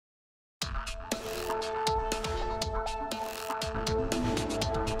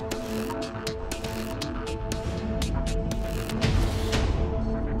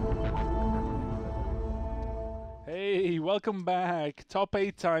welcome back. Top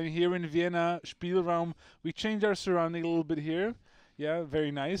 8 time here in Vienna, Spielraum. We changed our surrounding a little bit here. Yeah,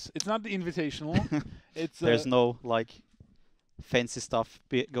 very nice. It's not the invitational. It's There's no like fancy stuff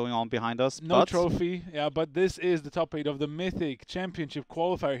going on behind us. no trophy. Yeah, but this is the top 8 of the Mythic Championship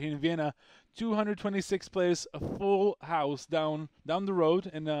qualifier here in Vienna. 226 players, a full house down the road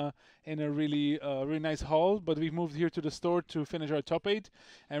in a really really nice hall. But we've moved here to the store to finish our top 8,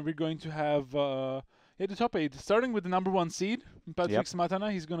 and we're going to have the top 8 starting with the number 1 seed, Patrick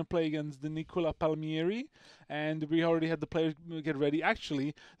Szmatana. He's going to play against the Nicola Palmieri, and we already had the players get ready.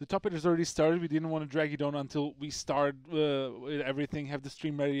 Actually, the top 8 has already started. We didn't want to drag you down until we start with everything, have the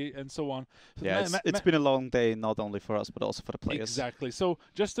stream ready, and so on. So yeah, it's been a long day, not only for us, but also for the players. Exactly. So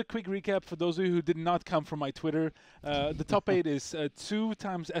just a quick recap for those of you who did not come from my Twitter. The top 8 is 2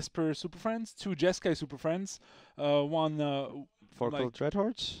 times Esper Superfriends, 2 Jeskai Superfriends, 1... 4 colored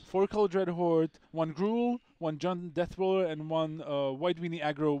Dreadhorde. 4 colored Dreadhorde, 1 Gruul, 1 John Deathroller, and 1 White Weenie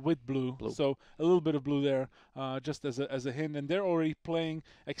Aggro with blue. So a little bit of blue there, just as a hint. And they're already playing,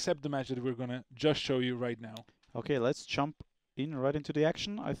 except the match that we're gonna just show you right now. Okay, let's jump right into the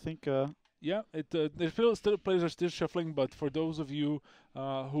action. I think. Yeah, still players are still shuffling, but for those of you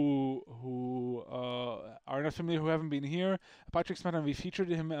who are not familiar, who haven't been here, Patrick Szmatana, we featured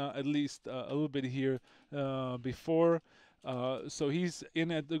him at least a little bit here before. So he's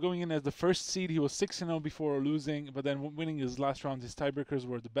going in as the first seed. He was 6-0 before losing, but then winning his last round. His tiebreakers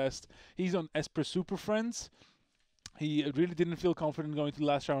were the best. He's on Esper Superfriends. He really didn't feel confident going to the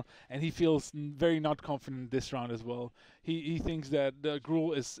last round, and he feels very not confident this round as well. He thinks that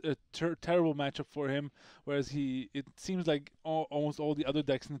Gruul is a terrible matchup for him, whereas it seems like almost all the other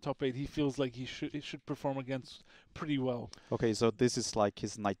decks in the top 8, he feels like he should perform against pretty well. Okay, so this is like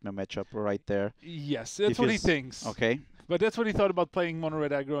his nightmare matchup right there. Yes, that's what he thinks. Okay. But that's what he thought about playing mono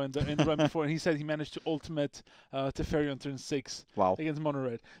red aggro in the run before, and he said he managed to ultimate Teferi on turn 6 against mono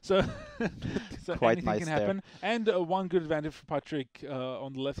red. So, quite anything nice can happen. There. And one good advantage for Patrick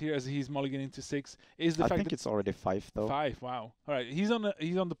on the left here, as he's mulliganing to 6, is the fact that I think it's already 5 though. 5, wow. All right, he's on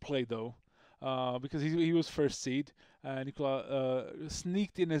the play though, because he was first seed. Nicola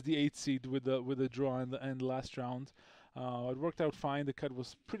sneaked in as the 8th seed with the draw in the last round. It worked out fine. The cut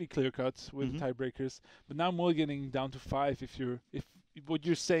was pretty clear cut with the tiebreakers. But now mulliganing down to 5, if what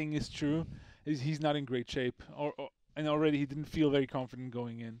you're saying is true, is he's not in great shape, and already he didn't feel very confident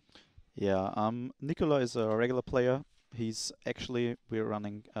going in. Yeah, Nicola is a regular player. He's we're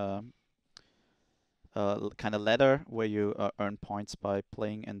running kind of ladder where you earn points by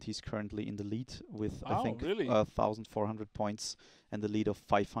playing, and he's currently in the lead with I think 1,400 points and the lead of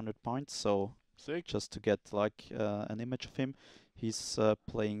 500 points. So. Sick. Just to get like an image of him, he's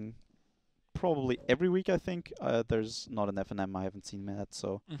playing probably every week. I think there's not an FNM I haven't seen him at.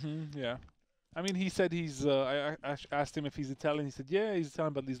 So yeah, I mean he said he's. I asked him if he's Italian. He said yeah, he's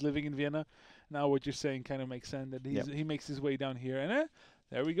Italian, but he's living in Vienna. Now what you're saying kind of makes sense that he makes his way down here, and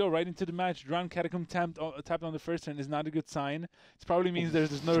there we go, right into the match. Drown Catacomb tapped on the first turn is not a good sign. It probably means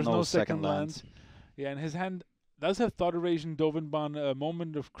there's no second land. Yeah, and his hand does have Thought Erasure, Dovenban, a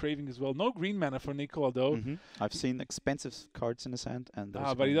Moment of Craving as well. No green mana for Nicola though. I've seen expensive cards in his hand, and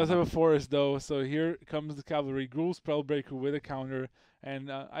but he does have a forest though. So here comes the cavalry. Gruul Spellbreaker with a counter,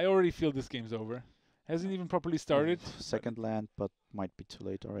 and I already feel this game's over. Hasn't even properly started. Second land, but might be too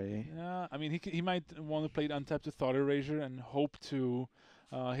late already. Yeah, I mean he might want to play it untapped to Thought Erasure and hope to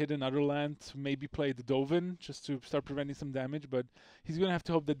hit another land, maybe play the Dovin just to start preventing some damage. But he's gonna have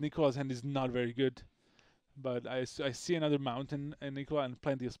to hope that Nicola's hand is not very good. But I see another mountain and Nicola and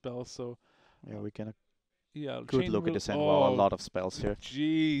plenty of spells, so yeah, we can good look at this hand. Wow, a lot of spells here.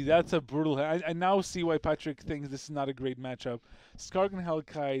 Gee, that's a brutal hand. I now see why Patrick thinks this is not a great matchup. Skargan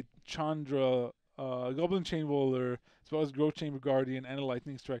Hellkite, Chandra, Goblin Chainwalker, as well as Growth Chamber Guardian and a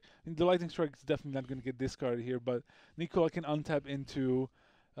Lightning Strike. I mean, the Lightning Strike is definitely not going to get discarded here, but Nicola can untap into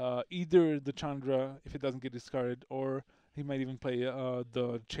either the Chandra if it doesn't get discarded, or he might even play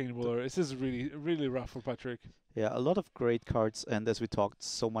the Chainwalker. This is really rough for Patrick. Yeah, a lot of great cards, and as we talked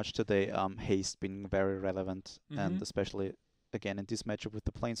so much today, haste being very relevant, and especially again in this matchup with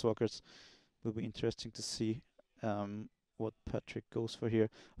the Planeswalkers, will be interesting to see what Patrick goes for here.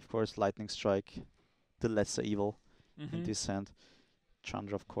 Of course, Lightning Strike, the lesser evil in this hand.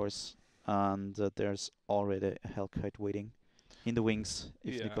 Chandra, of course, and there's already a Hellkite waiting in the wings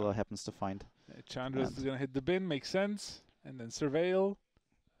if Nicola happens to find. Chandra's going to hit the bin, makes sense. And then Surveil.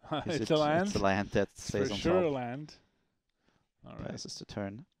 It's a land. It's a land that stays on top. For sure a land. All right. Passes the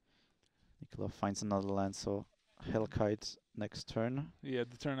turn. Nicola finds another land, so Hellkite next turn. Yeah,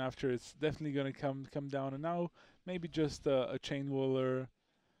 the turn after it's definitely going to come down. And now maybe just a Chainwalker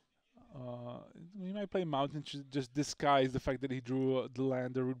He might play Mountain to just disguise the fact that he drew the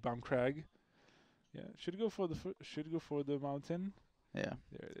land, the Rootbound Crag. Yeah, should go for the Mountain. Yeah.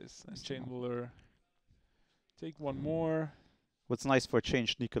 There it is. And Chain Whirler. Take one more. What's nice for a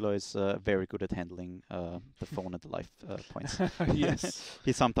change, Nicola is very good at handling the phone and the life points. Yes.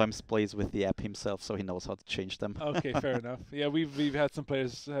 He sometimes plays with the app himself, so he knows how to change them. Okay, fair enough. Yeah, we've had some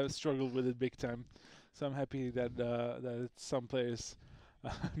players have struggled with it big time, so I'm happy that that some players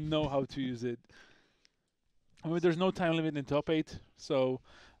know how to use it. I mean, there's no time limit in top 8, so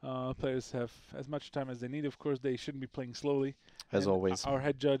players have as much time as they need. Of course, they shouldn't be playing slowly. As And always. our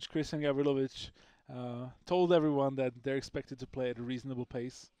head judge, Christian Gavrilovic, told everyone that they're expected to play at a reasonable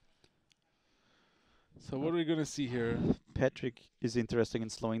pace. So what are we going to see here? Patrick is interested in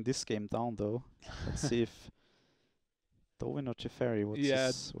slowing this game down, though. Let's see if Dovin or Teferi, what's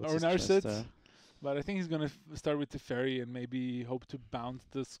his choice there? But I think he's going to start with Teferi and maybe hope to bounce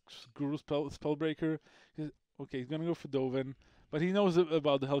this Gruul Spellbreaker. Okay, he's going to go for Dovin. But he knows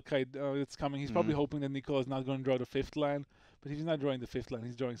about the Hellkite that's coming. He's probably hoping that Nicola is not going to draw the 5th land. But if he's not drawing the 5th land,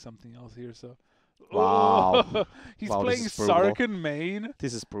 he's drawing something else here. So, wow. Oh, he's Wow, playing Sarkhan main.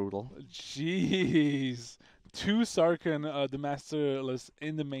 This is brutal. Jeez. 2 Sarkhan, the Masterless,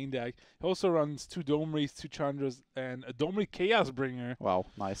 in the main deck. He also runs 2 Domries, 2 Chandras, and a Domri Chaosbringer. Wow,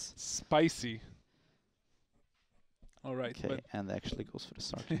 nice. Spicy. All right. Okay, and actually goes for the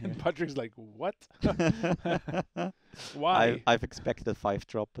Sarkhan And here. Patrick's like, what? Why? I've expected a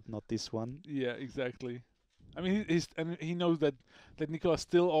 5-drop, but not this one. Yeah, exactly. I mean, he knows that Nicola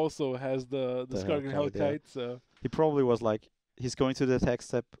still also has the Skargan Hellkite, Hellkite, yeah. so He probably was like, he's going to the attack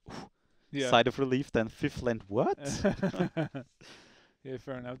step, yeah. side of relief, then 5th land, what? Yeah,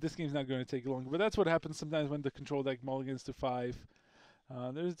 fair enough. This game's not going to take long, but that's what happens sometimes when the control deck mulligans to 5.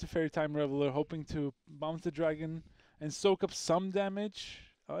 There's the Fairy Time Reveler hoping to bounce the dragon and soak up some damage.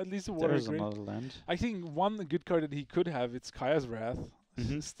 At least a water There's green. another land. I think one good card that he could have, it's Kaya's Wrath.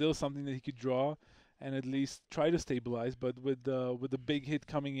 Still something that he could draw and at least try to stabilize. But with the big hit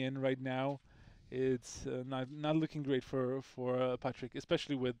coming in right now, it's not looking great for Patrick,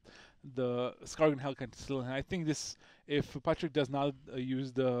 especially with the Skargan Hellkite still. And I think this, if Patrick does not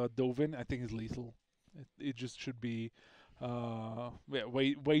use the Dovin, I think it's lethal. It just should be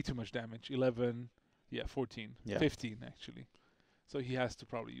way too much damage. 11, 14, 15 actually. So he has to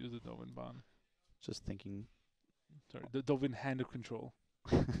probably use the Dovin Bond. Just thinking. Sorry, the Dovin Hand of Control.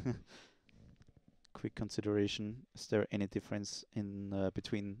 Quick consideration: is there any difference in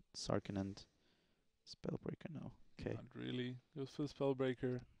between Sarkhan and Spellbreaker? No. Okay. Not really. Goes for the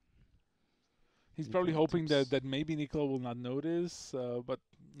Spellbreaker. He's probably hoping that maybe Nicola will not notice, but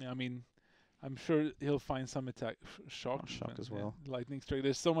I mean, I'm sure he'll find some attack shock as well. Lightning Strike.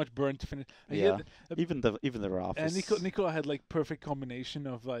 There's so much burn to finish. Yeah. Even the Wrath. And Nicola had like perfect combination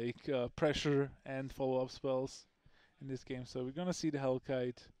of like pressure and follow-up spells in this game. So we're gonna see the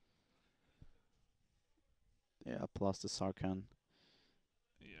Hellkite. Yeah, plus the Sarkhan.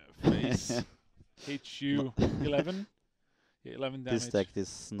 Yeah, face. HU 11. Yeah, 11 damage. This deck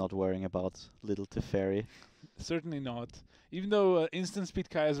is not worrying about little Teferi. Certainly not. Even though instant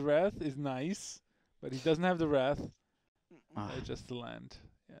speed Kaya's Wrath is nice, but he doesn't have the Wrath. Just the land.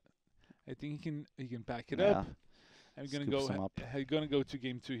 Yeah, I think he can back it up. I'm gonna go to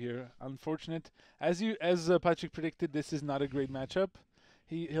game 2 here. Unfortunate, as Patrick predicted, this is not a great matchup.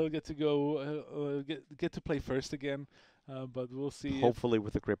 He'll get to go get to play first again, but we'll see. Hopefully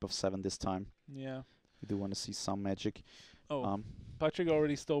with a grip of 7 this time. Yeah, we do want to see some magic. Oh, Patrick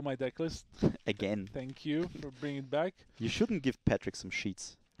already stole my deck list. Again. Thank you for bringing it back. You shouldn't give Patrick some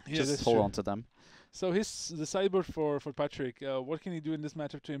sheets. Yeah, just hold on to them. So the sideboard for Patrick, what can he do in this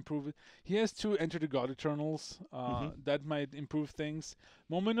matchup to improve it? He has 2 Enter the God Eternals. That might improve things.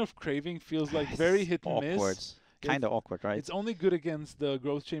 Moment of Craving feels like very hit and miss. Kind of awkward, right? It's only good against the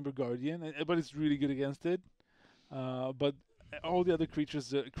Growth Chamber Guardian, but it's really good against it. But all the other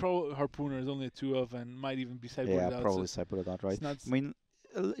creatures, the Crow Harpooner is only a 2 of and might even be sideboarded out. Yeah, probably sideboarded out, right? I mean,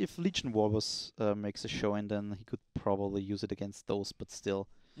 if Legion War makes a showing, then he could probably use it against those, but still.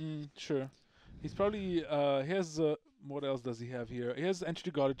 Sure. He's probably, he has, what else does he have here? He has Enter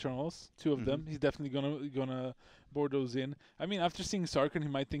the God Eternals, 2 of them. He's definitely gonna board those in. I mean, after seeing Sarkhan, he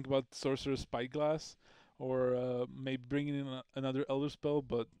might think about Sorcerer's Spyglass, or maybe bringing in another Elder Spell,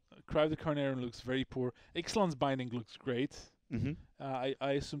 but Cry of the Carnarian looks very poor. Ixalan's Binding looks great. I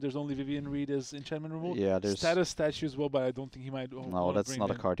assume there's only Vivian Reed as enchantment removal. Yeah, there's Status Statue as well, but I don't think he might. No, that's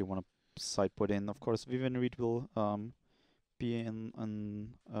not a card you want to sideboard in. Of course, Vivian Reed will be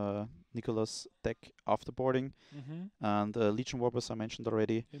in Nicola's deck after boarding. Mm-hmm. And Legion Warpers I mentioned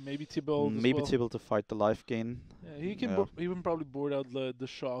already. Yeah, maybe Tybalt as Maybe well. Tybalt to fight the life gain. Yeah, he can even probably board out the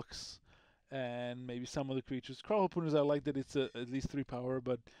shocks and maybe some of the creatures. Crawl Harpooners, I like that it's at least 3 power,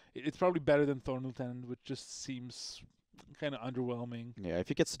 but it's probably better than Thorn Lieutenant, which just seems kind of underwhelming. Yeah, if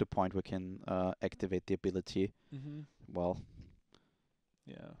he gets to the point where we can activate the ability, well,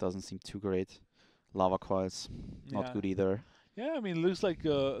 yeah, doesn't seem too great. Lava Coils, not good either. Yeah, I mean, it looks like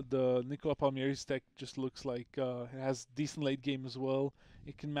the Nicola Palmieri's deck just looks like it has decent late game as well.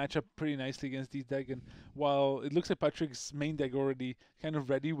 It can match up pretty nicely against these deck, and while it looks like Patrick's main deck already kind of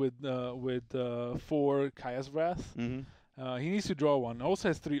ready with 4 Kaya's Wrath, he needs to draw one. Also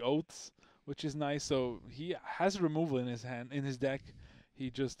has 3 Oaths, which is nice. So he has removal in his deck.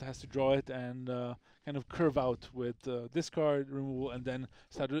 He just has to draw it and kind of curve out with discard, removal, and then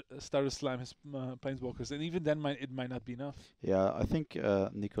start to slam his planeswalkers. And even then, it might not be enough. Yeah, I think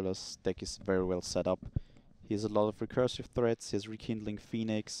Nicola's deck is very well set up. He has a lot of recursive threats. He has Rekindling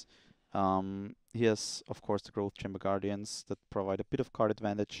Phoenix. He has, of course, the Growth Chamber Guardians that provide a bit of card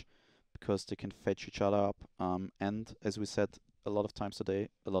advantage because they can fetch each other up. And, as we said a lot of times today,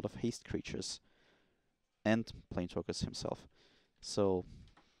 a lot of haste creatures and planeswalkers himself. So,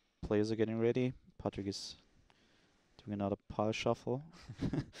 players are getting ready. Patrick is doing another pile shuffle.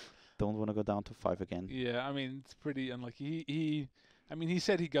 Don't want to go down to 5 again. Yeah, I mean, it's pretty unlucky. He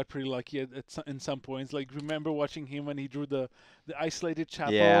said he got pretty lucky in some points. Like, remember watching him when he drew the isolated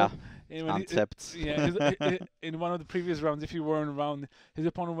chapel? Yeah, untapped. In one of the previous rounds, if you weren't around, his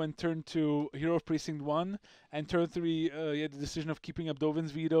opponent went turn 2 Hero of Precinct 1, and turn 3 he had the decision of keeping up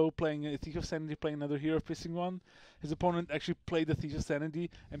Dovin's Veto, playing a Thief of Sanity, playing another Hero of Precinct 1. His opponent actually played the Thief of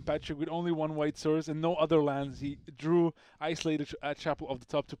Sanity, and Patrick, with only 1 white source and no other lands, he drew isolated chapel off the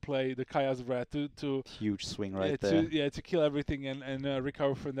top to play the Kaya's Wrath to huge swing right there. To kill everything and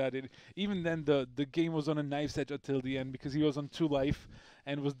recover from that. Even then, the game was on a knife's edge until the end because he was on 2 life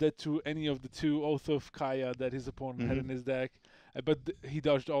and was dead to any of the 2 Oath of Kaya that his opponent had in his deck. But he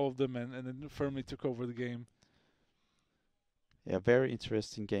dodged all of them and then firmly took over the game. Yeah, very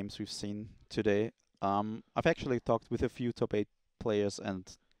interesting games we've seen today. I've actually talked with a few top 8 players, and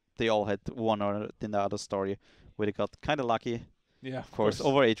they all had one or the other story where they got kind of lucky. Yeah, of course,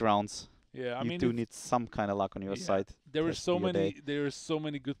 over 8 rounds. Yeah, you do need some kind of luck on your side. There are so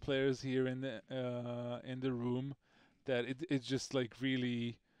many good players here in the room that it's just like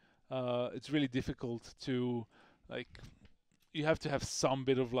really it's really difficult to, like, you have to have some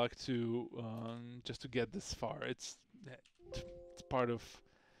bit of luck to just to get this far. It's part of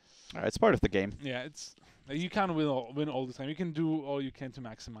it's part of the game. Yeah, you can't win all the time. You can do all you can to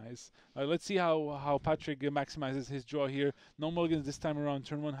maximize. Let's see how Patrick maximizes his draw here. No mulligans this time around.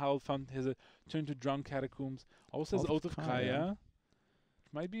 Turn 1 Howl Fund has a turn to Drunk Catacombs. Also has Oath of Kaya.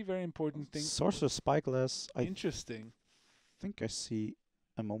 Might be a very important thing. Sorcerer Spyglass. Interesting. I think I see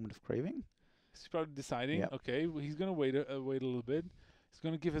a Moment of Craving. He's probably deciding. Yep. Okay, well, he's gonna wait a little bit. He's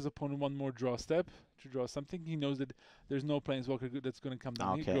going to give his opponent one more draw step to draw something. He knows that there's no Planeswalker that's going to come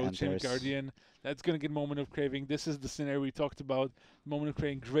down. Okay, Growth Chamber Guardian. That's going to get Moment of Craving. This is the scenario we talked about. Moment of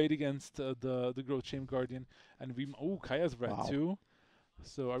Craving, great against the Growth Chamber Guardian. And Kaya's Wrath too.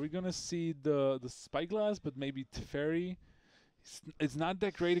 So are we going to see the Spyglass, but maybe Teferi? It's not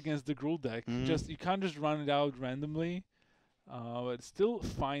that great against the Gruul deck. You can't just run it out randomly. But it's still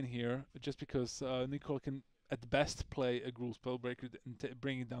fine here, just because Nicola can at best play a Gruul Spellbreaker and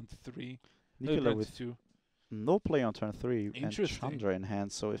bring it down to 3. Nicola with 2. No play on turn 3 and Interesting. Chandra in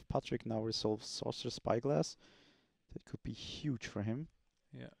hand. So if Patrick now resolves Sorcerer Spyglass, that could be huge for him.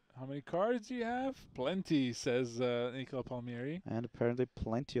 Yeah. How many cards do you have? Plenty, says Nicola Palmieri. And apparently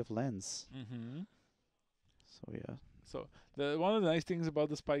plenty of lands. So yeah. So one of the nice things about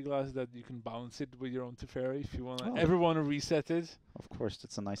the Spyglass is that you can bounce it with your own Teferi if you ever want to reset it. Of course,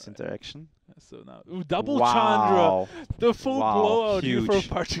 that's a nice interaction. So now, double Chandra, the full blowout here for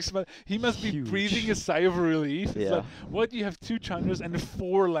Patrick. He must be breathing a sigh of relief. Yeah. Like, what? You have 2 Chandras and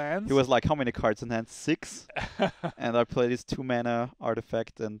 4 lands? He was like, how many cards in hand? 6. And I played this 2-mana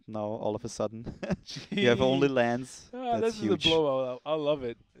artifact, and now all of a sudden you have only lands. That's huge. This is a blowout. I love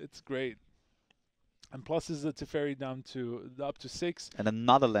it. It's great. And plus is the Teferi down to up to 6. And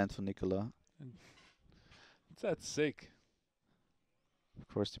another land for Nicola. That's sick.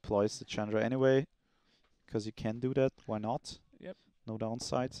 Of course, deploys the Chandra anyway, because you can do that. Why not? Yep. No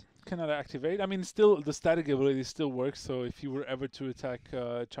downside. Cannot activate. I mean, still the static ability still works. So if you were ever to attack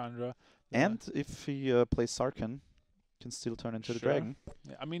Chandra, and if he plays Sarkhan, can still turn into the dragon.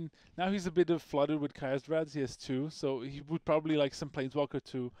 Yeah, I mean, now he's a bit flooded with Kaya's Wrath. He has 2, so he would probably like some Planeswalker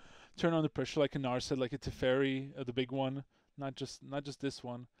to turn on the pressure, like a Narset, like a Teferi, the big one. not just this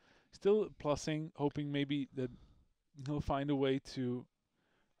one. Still plussing, hoping maybe that he'll find a way to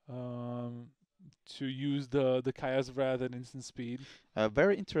use the Kaya's Wrath at instant speed. A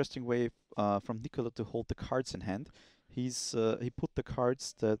very interesting way from Nicola to hold the cards in hand. He put the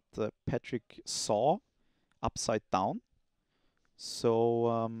cards that Patrick saw upside down.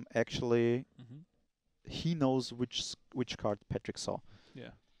 So actually, he knows which card Patrick saw. Yeah.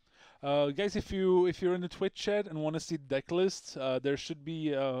 Guys, if you're in the Twitch chat and want to see deck lists, there should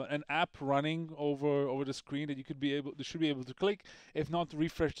be an app running over the screen that you should be able to click. If not,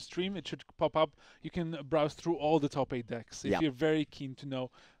 refresh the stream. It should pop up. You can browse through all the top 8 decks if you're very keen to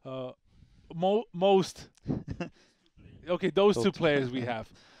know. Most. Okay, those two players we have,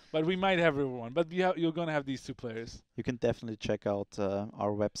 but we might have everyone. But you're gonna have these 2 players. You can definitely check out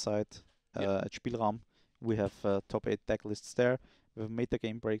our website at Spielraum. We have top 8 deck lists there. We have meta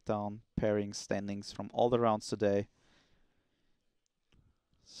game breakdown, pairings, standings from all the rounds today.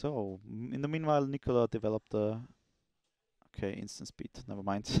 So, in the meanwhile, Nicola developed instant speed. Never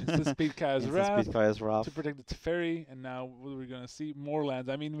mind. Instant speed Kaya's Wrath to protect the Teferi, and now what are we gonna see? More lands.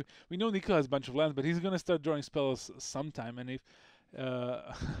 I mean, we know Nicola has a bunch of lands, but he's gonna start drawing spells sometime. And if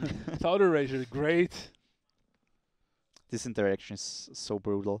Thought Erasure, great. This interaction is so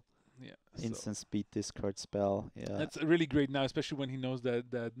brutal. Yeah. Instant speed discard spell. Yeah. That's really great now, especially when he knows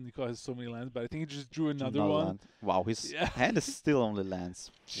that Nicola has so many lands. But I think he just drew another one. Land. Wow, his hand is still only lands.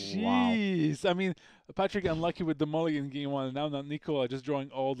 Jeez. Wow. I mean, Patrick unlucky with the mulligan game 1, and now not Nicola just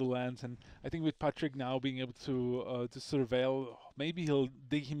drawing all the lands. And I think with Patrick now being able to surveil, maybe he'll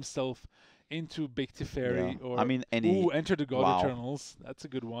dig himself into Big Teferi or Enter the God Eternals. That's a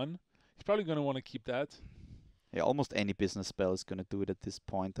good one. He's probably going to want to keep that. Yeah, almost any business spell is going to do it at this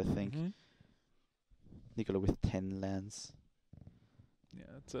point, I think. Nicola with 10 lands.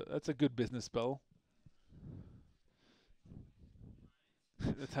 Yeah, that's a good business spell.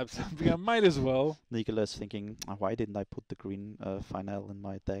 Let's have something I might as well. Nicola is thinking, why didn't I put the green final in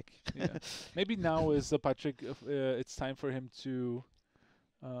my deck? Yeah, maybe now is Patrick. It's time for him to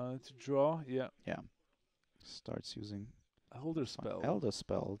draw. Yeah. Yeah. Starts using Elder Spell. Elder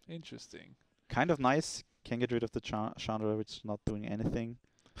Spell. Interesting. Kind of nice. Can get rid of the Chandra, which is not doing anything.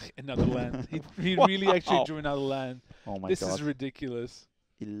 Another land. He really actually drew another land. Oh my god. This is ridiculous.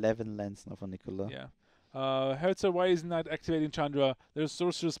 11 lands now for Nicola. Yeah. Hauser, why is not activating Chandra? There's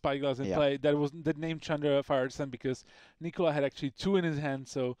Sorcerer's Spyglass in play. That named Chandra Fire Sun because Nicola had actually 2 in his hand,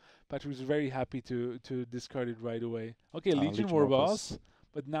 so Patrick was very happy to discard it right away. Okay, Legion Warboss.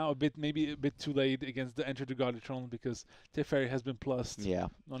 But now maybe a bit too late against the Enter the God Eternal because Teferi has been plussed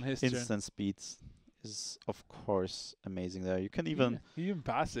on his turn. Instant speeds is of course amazing there. You can even... He even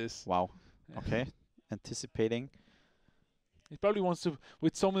passes. Wow. Okay. Anticipating. He probably wants to...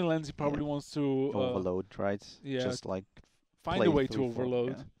 With so many lands, he probably wants to... overload, right? Yeah. Just like... Find a way to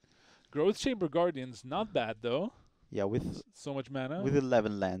overload. Yeah. Growth Chamber Guardian's not bad though. Yeah, with... So much mana. With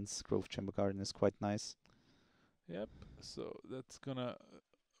 11 lands, Growth Chamber Guardian is quite nice. Yep. So that's gonna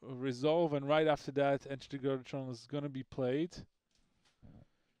resolve, and right after that, Enter the God Eternal is gonna be played.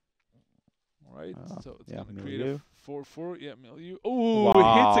 Right, so it's gonna create a 4/4. Yeah, milieu. Oh, it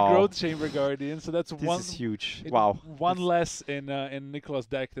hits a Growth Chamber Guardian. So that's this is huge. Wow, one less in Nicola's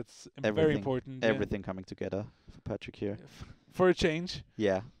deck. That's very important. Everything coming together for Patrick here. For a change.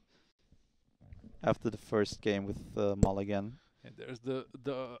 Yeah. After the first game with Mulligan. And there's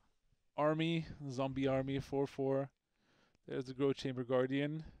the army, zombie army, 4/4. There's the Growth Chamber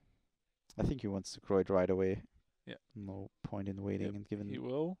Guardian. I think he wants to grow it right away. Yeah. No point in waiting and giving. He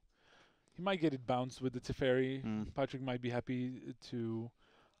will. He might get it bounced with the Teferi. Patrick might be happy to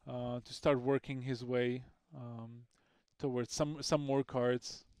start working his way towards some more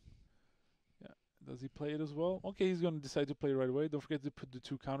cards. Yeah. Does he play it as well? Okay, he's gonna decide to play it right away. Don't forget to put the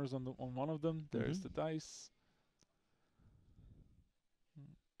 2 counters on one of them. There's the dice.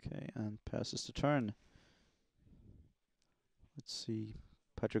 Okay, and passes the turn. Let's see.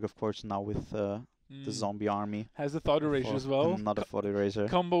 Patrick, of course, now with the zombie army. Has the Thought Erasure as well. Another Thought Eraser.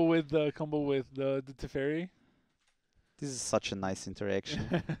 Combo with the Teferi. This is such a nice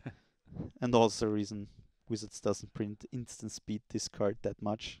interaction. And also the reason Wizards doesn't print instant speed discard that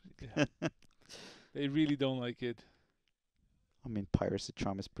much. Yeah. They really don't like it. I mean, Piracy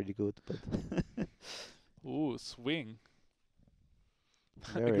Charm is pretty good, but... Ooh, swing.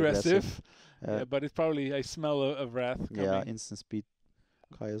 Very aggressive. Yeah, but it's probably, I smell a Wrath coming. Yeah, instant speed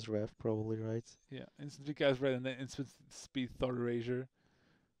Kaya's Wrath probably, right? Yeah, instant speed Kaya's Wrath and then instant speed Thought Erasure.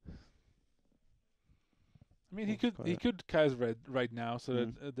 I mean, he could Kaya's Wrath right now so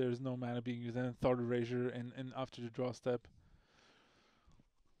that there's no mana being used, and then Thought Erasure and after the draw step.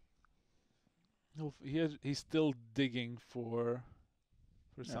 He's still digging for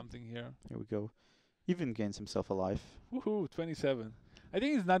Yeah. something here. Here we go. Even gains himself a life. Woohoo, 27. I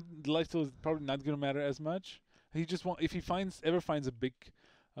think it's not the lifesteal is probably not gonna matter as much. He just if he ever finds a big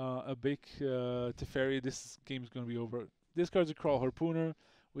Teferi, this game's gonna be over. Discards a Crawl Harpooner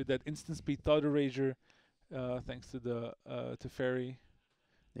with that instant speed Thought Erasure, thanks to the Teferi.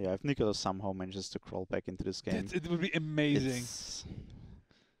 Yeah, if Nicola somehow manages to crawl back into this game, It would be amazing.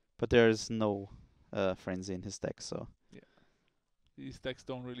 But there is no frenzy in his deck, so yeah, these decks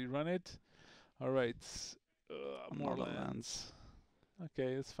don't really run it. All right, more lands.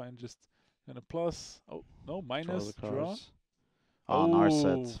 Okay, that's fine. Just gonna plus. Oh no, minus draw. Oh,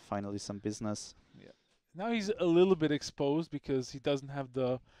 Narset, finally some business. Yeah. Now he's a little bit exposed because he doesn't have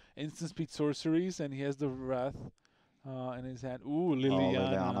the instant speed sorceries and he has the Wrath in his hand. Ooh,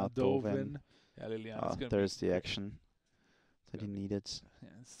 Liliana, Dovin. Yeah, Liliana's gonna there's the action that he needed. Yeah,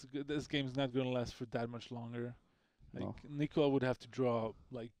 it's good. This game's not gonna last for that much longer. Like No. Nicola would have to draw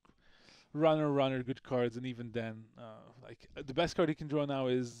like runner, good cards, and even then, the best card he can draw now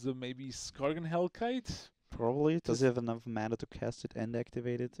is maybe Skargan Hellkite. Probably. Does he have enough mana to cast it and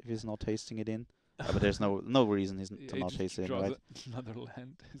activate it if he's not tasting it in? But there's no reason he's to not taste it in, right? Another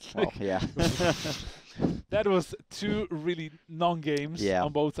land. Well, yeah. That was two really non-games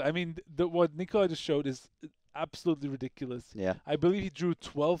on both. I mean, what Nicola just showed is absolutely ridiculous. Yeah. I believe he drew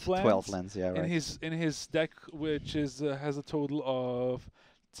 12 lands. 12 lands, yeah, right. In his deck, which is has a total of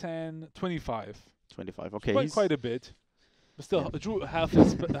 25. 25. Okay. Quite a bit. But still, drew half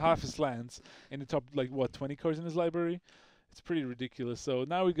his lands in the top, 20 cards in his library. It's pretty ridiculous. So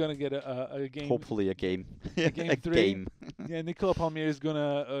now we're gonna get a game. Hopefully a game. a game 3. Game. Yeah, Nicola Palmieri is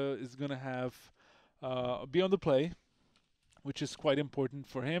gonna have be on the play, which is quite important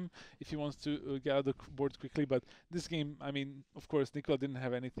for him if he wants to get out the boards quickly. But this game, I mean, of course, Nicola didn't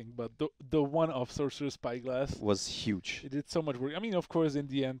have anything, but the one of Sorcerer's Spyglass was huge. It did so much work. I mean, of course, in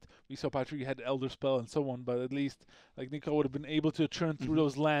the end, we saw Patrick had Elder Spell and so on, but at least Nicola would have been able to churn through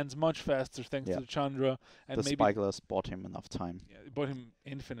those lands much faster thanks to the Chandra. And the Spyglass bought him enough time. Yeah, it bought him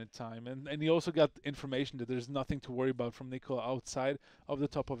infinite time, and he also got information that there's nothing to worry about from Nicola outside of the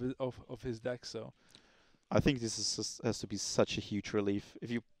top of his deck. So. I think this has to be such a huge relief. If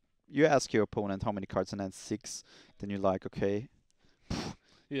you ask your opponent how many cards and then 6, then you're like, okay,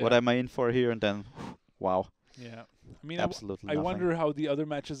 what am I in for here? And then, wow. Yeah, I mean, absolutely. I wonder how the other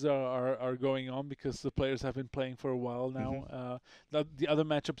matches are going on because the players have been playing for a while now. The other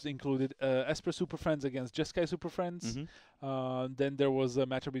matchups included Esper Superfriends against Jeskai Superfriends. Then there was a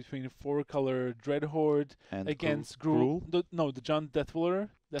matchup between 4-color Dreadhorde against Gruul. The John Deathwiller.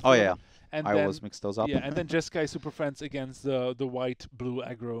 Oh yeah, and I always mix those up. Yeah, and then Jeskai Superfriends against the white-blue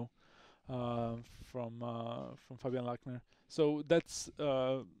aggro from Fabian Lachner. So that's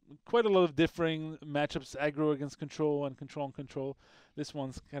quite a lot of differing matchups: aggro against control and control on control. This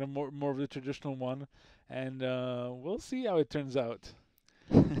one's kind of more of the traditional one, and we'll see how it turns out.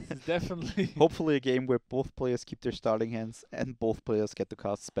 It's definitely. Hopefully, a game where both players keep their starting hands and both players get to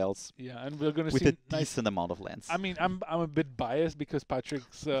cast spells. Yeah, and we're gonna with see a decent amount of lands. I mean, I'm a bit biased because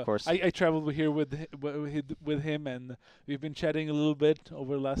Patrick's. Of course. I traveled here with him, and we've been chatting a little bit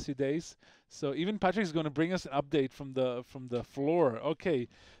over the last few days. So even Patrick's going to bring us an update from the floor. Okay,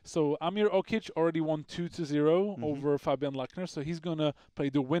 so Amir Okic already won 2-0 over Fabian Lachner, so he's going to play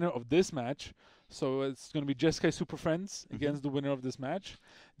the winner of this match. So it's going to be Jeskai Superfriends against the winner of this match.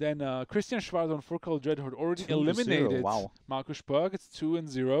 Then Christian Schwarz on 4-color Dreadhorde already eliminated Markus Berg. It's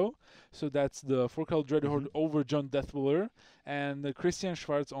 2-0. So that's the 4-color Dreadhorde over John Deathwiller. And Christian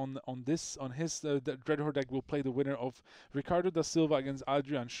Schwarz on his Dreadhorde deck will play the winner of Ricardo da Silva against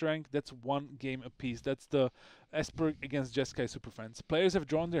Adrian Schrenk. That's 1 game apiece. That's the Esper against Jeskai Superfriends. Players have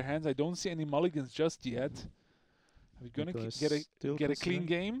drawn their hands. I don't see any mulligans just yet. Are we going to get a clean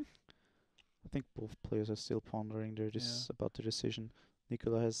game? I think both players are still pondering about the decision.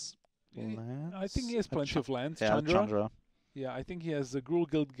 Nicola has lands. I think he has plenty of lands. Yeah, Chandra. Yeah, I think he has a Gruul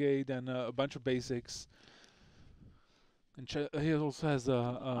Guildgate and a bunch of basics. And he also has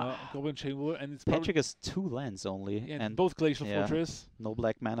a Goblin Chamber, and it's Patrick has 2 lands only, and both Glacial Fortress. No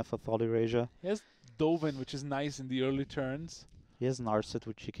black mana for Thought Erasure. He has Dovin, which is nice in the early turns. He has Narset,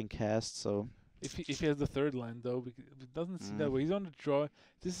 which he can cast. So if he has the 3rd land though, it doesn't seem that way. He's on the draw.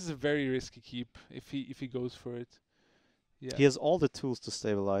 This is a very risky keep if he goes for it. Yeah. He has all the tools to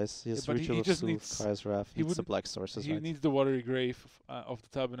stabilize. He has Ritual of Sooth, Kaya's Wrath. He needs the black sources. He needs the Watery Grave off the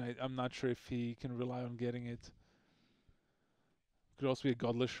top, and I'm not sure if he can rely on getting it. Could also be a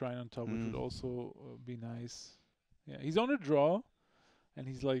Godless Shrine on top, which would also be nice. Yeah, he's on a draw, and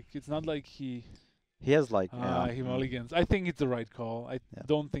he's like, it's not like he. He has like He mulligans. I think it's the right call. I Yeah.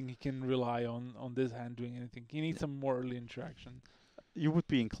 don't think he can rely on this hand doing anything. He needs some more early interaction. You would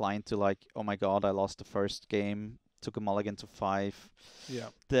be inclined to like, oh my god, I lost the first game, took a mulligan to 5. Yeah.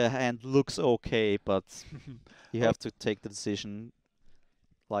 The hand looks okay, but you Well- have to take the decision.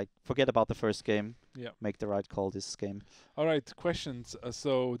 Like, forget about the first game. Yeah. Make the right call this game. All right, questions.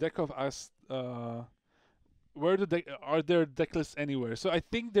 So Dekov asked, where are there deck lists anywhere? So I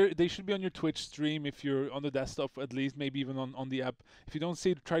think they should be on your Twitch stream if you're on the desktop, at least, maybe even on the app. If you don't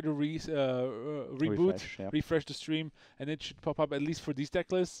see it, try to reboot, refresh the stream, and it should pop up at least for these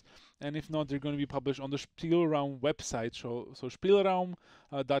deck lists. And if not, they're going to be published on the Spielraum website. So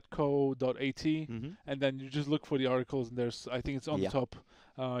spielraum.co.at, and then you just look for the articles, and I think it's on the top.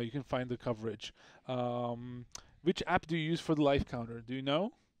 You can find the coverage. Which app do you use for the life counter? Do you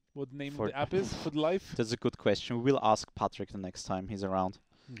know what the name of the app is for the life? That's a good question. We will ask Patrick the next time he's around.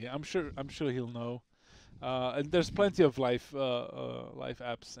 Yeah, I'm sure he'll know. And there's plenty of life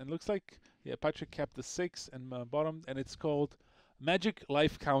apps. And it looks like Patrick kept the 6 and bottom, and it's called Magic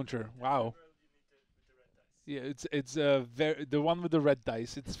Life Counter. Wow. Yeah, it's the one with the red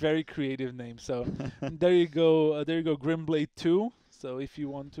dice. It's very creative name. So there you go. Grimblade 2. So if you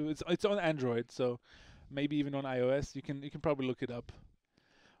want to, it's on Android. So maybe even on iOS. You can probably look it up.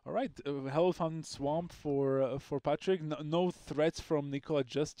 All right, Hello Fun Swamp for Patrick. No threats from Nicola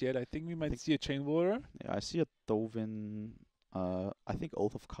just yet. I think we might see a Chain Whirler. Yeah, I see a Dovin, I think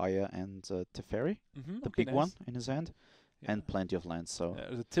Oath of Kaya and Teferi, the big one in his hand, and plenty of lands. So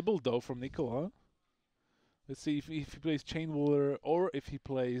there's a Tybalt though from Nicola. Let's see if he plays Chain Whirler or if he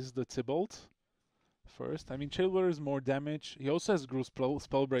plays the Tybalt first. I mean, Chain Whirler is more damage. He also has Gruul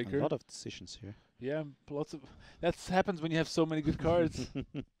Spellbreaker. A lot of decisions here. Yeah, lots of. That happens when you have so many good cards.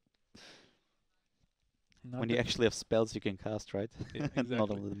 When you actually have spells you can cast, right? Yeah, exactly.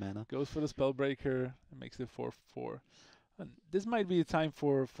 Not only the mana. Goes for the Spellbreaker and makes it 4/4. And this might be a time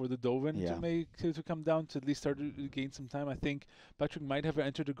for the Dovin to come down to at least start to gain some time. I think Patrick might have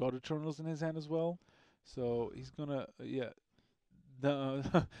entered the God Eternals in his hand as well, so he's gonna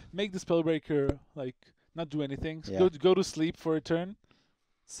make the Spellbreaker like not do anything. So go to sleep for a turn.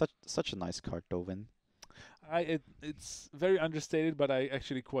 Such a nice card, Dovin. It's very understated, but I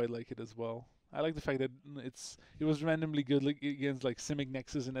actually quite like it as well. I like the fact that it was randomly good against like Simic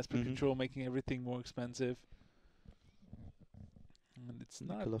Nexus and Esper Control, making everything more expensive. And it's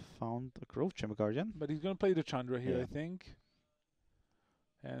Nicola found a Grove Chamber Guardian. But he's going to play the Chandra here, I think.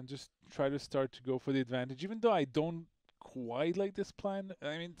 And just try to start to go for the advantage. Even though I don't quite like this plan.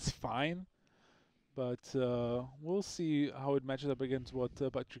 I mean, it's fine. But we'll see how it matches up against what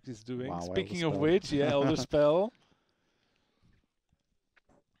Patrick is doing. Wow, Speaking of which, Elder Spell.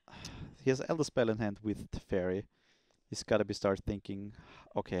 He has Elder Spell in hand with Teferi. He's got to start thinking,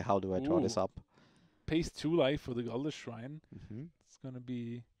 okay, how do I draw this up? Pays 2 life for the Elder Shrine. It's going to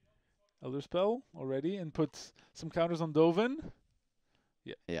be Elder Spell already. And put some counters on Dovin.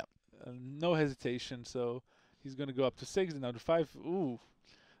 Yeah. No hesitation. So he's going to go up to 6 and now to 5. Ooh,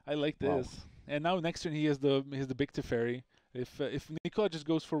 I like this. Wow. And now next turn he has the big Teferi. If Nicola just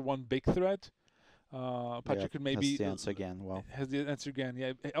goes for one big threat, Patrick could maybe has the answer again. Wow. Has the answer again.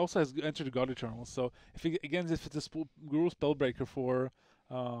 Yeah, it also has entered the God Eternal. So if it's a Gruul Spellbreaker for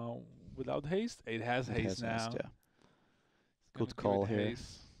without haste, it has haste now. Haste, good call here.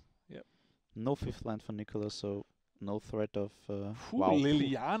 Yep. No 5th land for Nicola, so no threat of. Wow.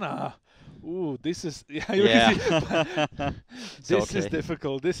 Liliana. Ooh, this is this is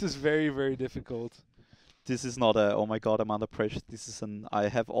difficult. This is very, very difficult. This is not a oh my god, I'm under pressure. This is I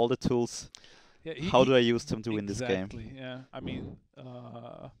have all the tools. Yeah, how do I use them to win this game? Exactly. Yeah. I mean,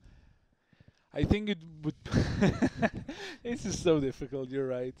 I think it would. This is so difficult. You're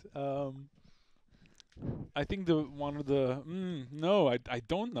right. I think no, I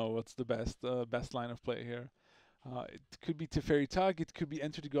don't know what's the best line of play here. It could be Teferi Tug. It could be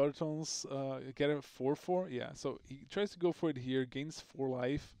Enter the God Eternals. Get a 4/4. Yeah. So he tries to go for it here. Gains 4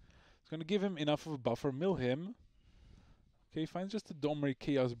 life. It's going to give him enough of a buffer. Mill him. Okay, finds just a Domri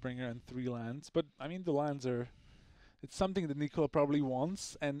Chaos Bringer and 3 lands. But, I mean, the lands are... It's something that Nicola probably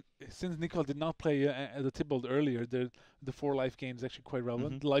wants. And since Nicola did not play the Tybalt earlier, the 4 life game is actually quite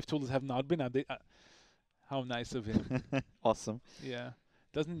relevant. The life totals have not been updated. How nice of him. Awesome. Yeah.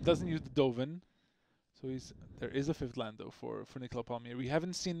 Doesn't use the Dovin. So there is a 5th land, though, for Nicola Palmieri. We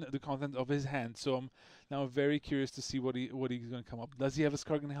haven't seen the content of his hand, so I'm now very curious to see what he's going to come up. Does he have a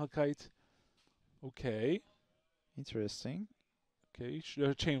Skargan Hellkite? Okay. Interesting. Okay,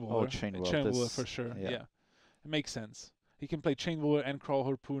 Chain Whirler. Oh, Chain Whirler. Chain Whirler for sure. Yeah. It makes sense. He can play Chain Whirler and Crawl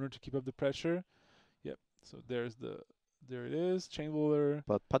Harpooner to keep up the pressure. Yep. So there's the There it is, Chamberlain.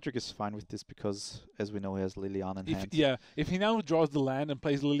 But Patrick is fine with this because, as we know, he has Liliana in hand. Yeah, if he now draws the land and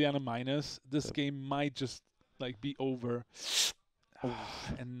plays Liliana minus, this game might just like be over.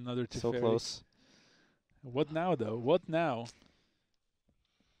 And another Teferi. So close. What now, though? What now?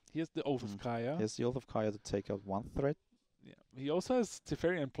 He has the Oath of Kaya. He has the Oath of Kaya to take out one threat. Yeah. He also has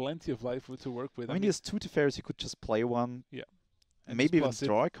Teferi and plenty of life to work with. I mean, he has 2 Teferis. He could just play one. Yeah. And maybe even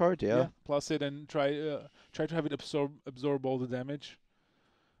draw a card. Yeah. Plus it and try to have it absorb all the damage.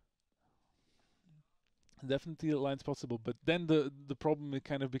 Definitely a line's possible, but then the problem it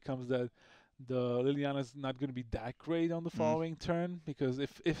kind of becomes that the Liliana is not going to be that great on the following turn, because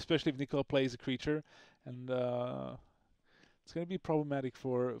especially if Nicola plays a creature, and it's going to be problematic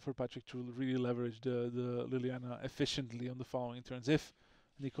for Patrick to really leverage the Liliana efficiently on the following turns if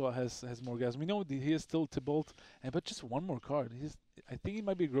Nicola has more gas. We know he is still Tybalt, but just one more card. I think he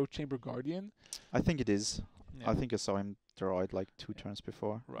might be a Growth Chamber Guardian. I think it is. Yeah. I think I saw him draw it like 2 turns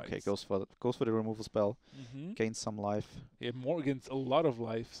before. Right. Okay, goes for the removal spell. Gains some life. Yeah, more gains a lot of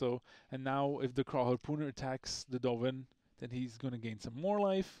life. So, and now if the Crawl Harpooner attacks the Dovin, then he's going to gain some more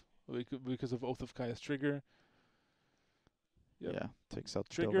life because of Oath of Kaya's trigger. Yep. Yeah, takes out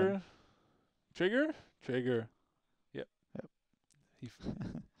trigger. Trigger. Yep. He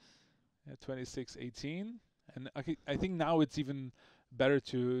yeah, 26-18, and I think now it's even better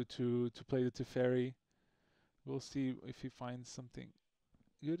to play the Teferi. We'll see if he finds something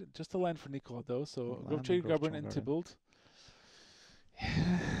good. Just a land for Nicola though, so go trade Govern and Tybalt.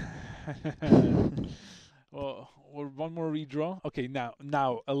 Well, or one more redraw. Okay,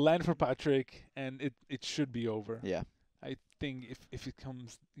 now a land for Patrick, and it should be over. Yeah. I think if it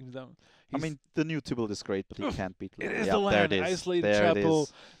comes down. I mean, the new Tybalt is great, but he can't beat. It is the land. Isolated Chapel,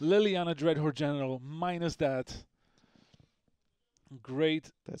 Liliana Dreadhorde General, minus that.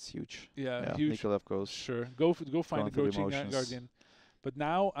 Great. That's huge. Yeah, huge. Nicola goes. Sure. Go find a Growth Chamber Guardian. But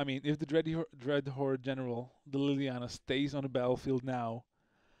now, I mean, if the Dreadhorde General, the Liliana, stays on the battlefield now,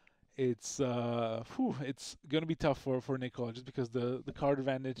 it's gonna be tough for Nicola, just because the card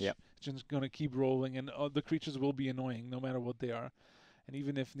advantage is just gonna keep rolling, and the creatures will be annoying no matter what they are. And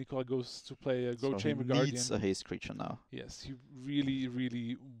even if Nicola goes to play a Growth Chamber Guardian, he needs a haste creature now. Yes, he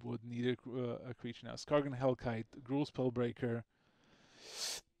really would need a creature now. Skargan Hellkite, Gruul Spellbreaker.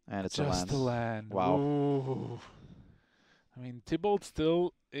 And it's just a land. Wow. Ooh. I mean, Tybalt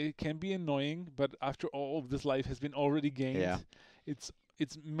still, it can be annoying, but after all of this life has been already gained, it's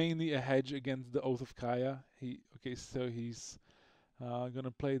mainly a hedge against the Oath of Kaya. So he's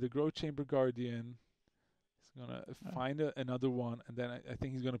gonna play the Growth Chamber Guardian. He's gonna find another one, and then I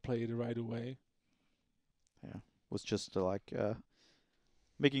think he's gonna play it right away. Yeah, was just like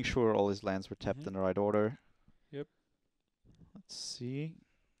making sure all his lands were tapped in the right order. Yep. Let's see.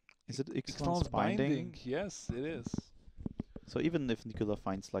 Is it Ixalan's Binding? Yes, it is. So even if Nicola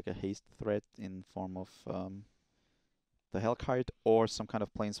finds like a haste threat in form of the Hellkite or some kind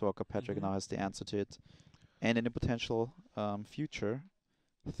of Planeswalker, Patrick now has the answer to it. And any potential future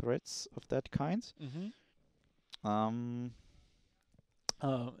threats of that kind.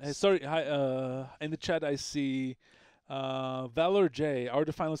 Sorry, hi, in the chat I see Valor J. Are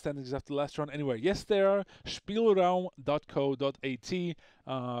the final standings after the last round anywhere? Yes, they are. Spielraum.co.at.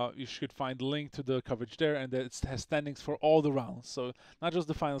 You should find the link to the coverage there, and it has standings for all the rounds. So not just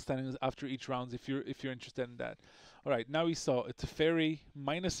the final standings after each round, if you're interested in that. All right, now we saw a Teferi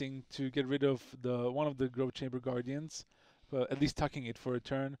minusing to get rid of one of the Growth Chamber Guardians, at least tucking it for a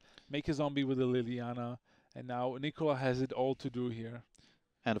turn. Make a zombie with a Liliana, and now Nicola has it all to do here.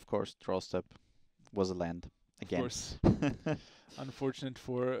 And of course, draw step was a land. Again. Of course. Unfortunate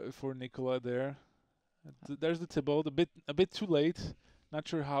for Nicola there. There's the Tybalt, a bit too late. Not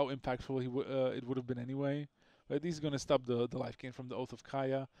sure how impactful it would have been anyway. But at least he's going to stop the life gain from the Oath of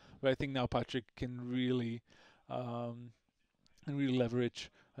Kaya. But I think now Patrick can really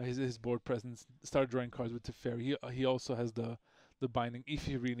leverage his board presence. Start drawing cards with Teferi. He also has the binding if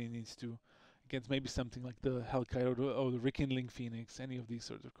he really needs to, against maybe something like the Hellkite or the Rekindling Phoenix. Any of these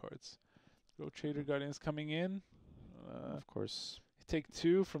sorts of cards. Growth Chamber Guardians coming in. Of course. Take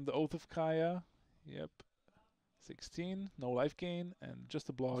 2 from the Oath of Kaya. Yep. 16. No life gain. And just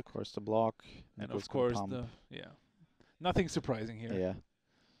a block. Of course, the block. And of course, nothing surprising here. Yeah.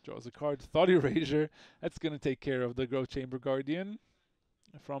 Draws a card. Thought Erasure. That's going to take care of the Growth Chamber Guardian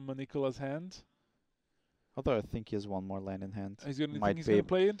from Nicola's hand. Although I think he has one more land in hand. He's going to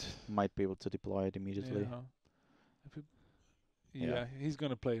play it? Might be able to deploy it immediately. Yeah, he's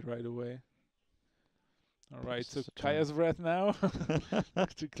going to play it right away. All right, so Kaya's Wrath now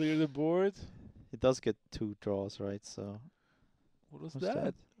to clear the board. He does get 2 draws, right? So what was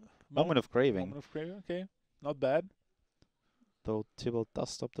that? Moment of Craving. Moment of Craving, okay. Not bad. Though Tybalt does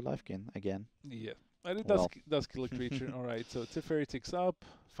stop the life gain again. Yeah. And it Well. does kill a creature. All right, so Teferi ticks up,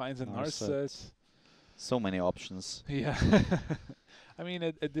 finds a Narset. Narset. So many options. Yeah. I mean,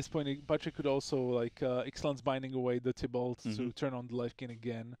 at this point, Patrick could also, like, XLN's binding away the Tybalt to turn on the life gain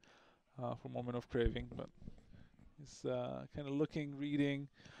again for Moment of Craving, but he's kind of looking, reading.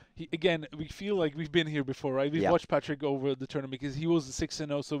 Again, we feel like we've been here before, right? We've watched Patrick over the tournament because he was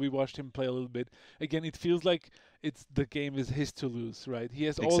 6-0, so we watched him play a little bit. Again, it feels like the game is his to lose, right? He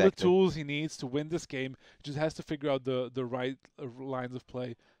has all the tools he needs to win this game. He just has to figure out the right lines of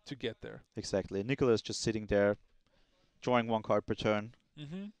play to get there. Exactly. Nicola is just sitting there, drawing 1 card per turn.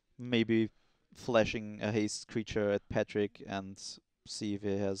 Maybe flashing a haste creature at Patrick and see if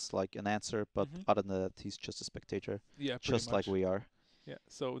he has like an answer. But other than that, he's just a spectator. Yeah, just like we are. Yeah.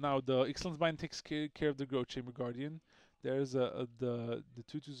 So now the XLN's Bind takes care of the Growth Chamber Guardian. There's the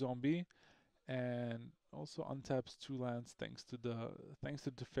 2/2 zombie, and also untaps 2 lands thanks to the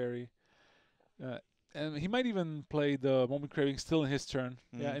Teferi. And he might even play the Moment Craving still in his turn.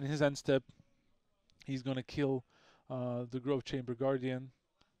 Yeah, in his end step, he's gonna kill the Growth Chamber Guardian.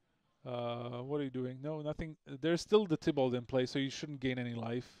 What are you doing? No, nothing. There's still the Tybalt in play, so you shouldn't gain any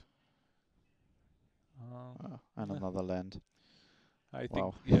life. And another land. I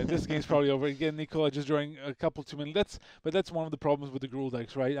think, yeah, this game's probably over. Again, Nicola just drawing a couple too many. But that's one of the problems with the Gruul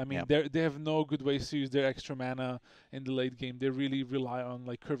decks, right? I mean, they have no good ways to use their extra mana in the late game. They really rely on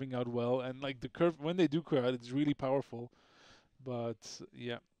like curving out well, and like the curve when they do curve out, it's really powerful. But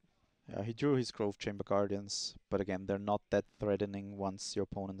yeah. Yeah, he drew his Growth Chamber Guardians, but again, they're not that threatening once your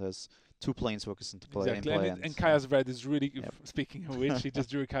opponent has 2 Planeswalkers into play. Exactly, and Kaya's Red is really, speaking of which, he just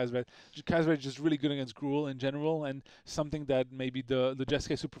drew a Kaya's Red. Kaya's Red is just really good against Gruul in general, and something that maybe the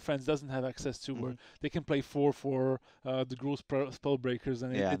Jeskai Superfriends doesn't have access to, where they can play 4/4 the Gruul Spellbreakers,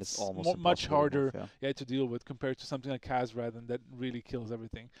 and it's almost much harder to deal with compared to something like Kaya's Red, and that really kills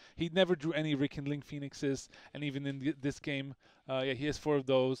everything. He never drew any Rekindling Phoenixes, and even in this game, he has 4 of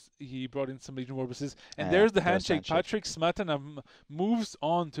those. He brought in some Legion Warbuses, and there's the handshake. Patrick Szmatana moves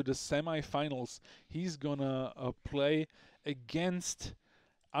on to the semi-finals. He's gonna play against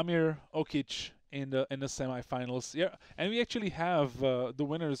Amir Okic in the semi-finals. Yeah, and we actually have the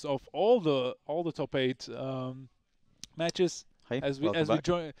winners of all the top 8 matches. As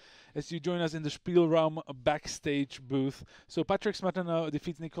you join us in the Spielraum backstage booth. So Patrick Szmatana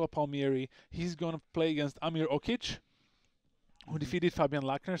defeats Nicola Palmieri. He's gonna play against Amir Okic, who defeated Fabian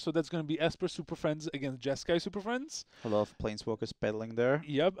Lackner. So that's going to be Esper Superfriends against Jeskai Superfriends. A lot of Planeswalkers battling there.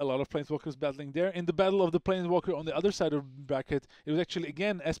 Yep, a lot of Planeswalkers battling there. In the battle of the Planeswalker on the other side of the bracket, it was actually,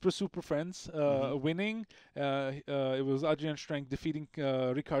 again, Esper Superfriends winning. It was Adrian Strength defeating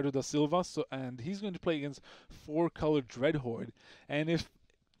Ricardo da Silva. And he's going to play against 4-color Dreadhorde. And if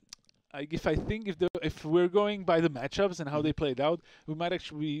we're going by the matchups and how they played out, we might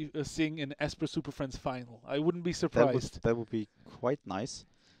actually be seeing an Esper Superfriends final. I wouldn't be surprised. That would be quite nice.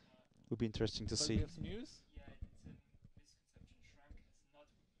 Would be interesting to see. We have some news? Yeah,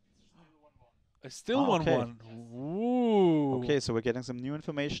 it's still 1-1. Ooh. Okay, so we're getting some new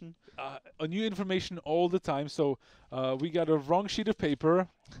information. New information all the time. So we got a wrong sheet of paper.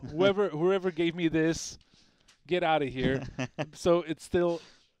 Whoever gave me this, get out of here. So it's still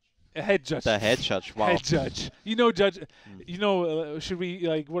a head judge. The head judge. Wow. Head judge. Judge. Should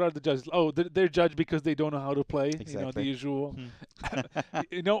we what are the judges? Oh, they're judged because they don't know how to play. Exactly. The usual.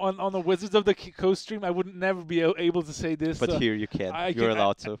 On the Wizards of the Coast stream, I would never be able to say this. But here you can. You're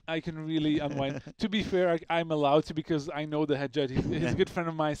allowed to. I can really unwind. To be fair, I'm allowed to because I know the head judge. He's a good friend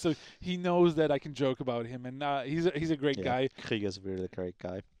of mine, so he knows that I can joke about him, and he's a great guy. Krieger's really a great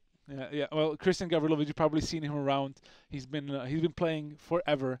guy. Yeah. Well, Christian Gavrilovic, you've probably seen him around. He's been playing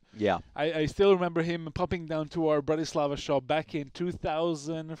forever. Yeah. I still remember him popping down to our Bratislava shop back in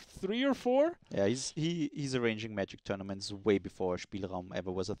 2003 or 4. Yeah, he's arranging Magic tournaments way before Spielraum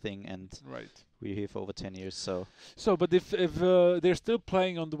ever was a thing, and we're here for over 10 years. So but if they're still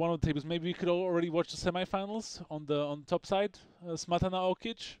playing on one of the tables, maybe we could already watch the semifinals on the top side. Szmatana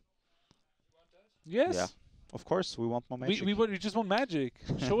Okic. Yes. Yeah. Of course, we want more Magic. We just want Magic.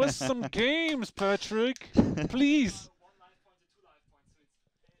 Show us some games, Patrick. Please.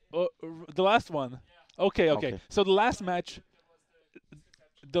 The last one. Okay. So the last match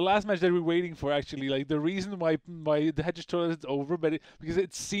that we're waiting for, actually, like the reason why the Hedges tournament is over, because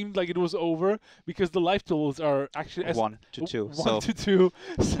it seemed like it was over because the life totals are actually 1 to 2. 1 to 2.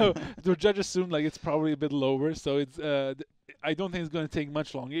 So the judge assumed like it's probably a bit lower. So it's I don't think it's going to take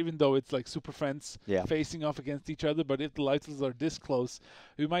much longer, even though it's like super friends facing off against each other. But if the life totals are this close,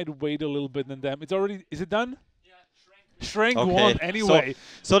 we might wait a little bit and them. It's already. Is it done? Shrank Okay, won anyway.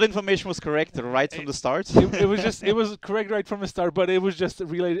 So the information was correct right from the start. It was correct right from the start, but it was just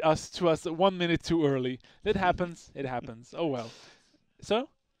relayed to us 1 minute too early. That happens. It happens. Oh well. So.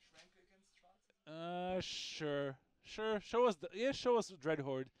 Sure. Show us. Show us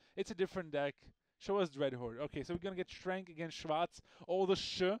Dreadhorde. It's a different deck. Show us Dreadhorde. Okay, so we're gonna get Shrank against Schwarz. All the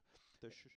sh.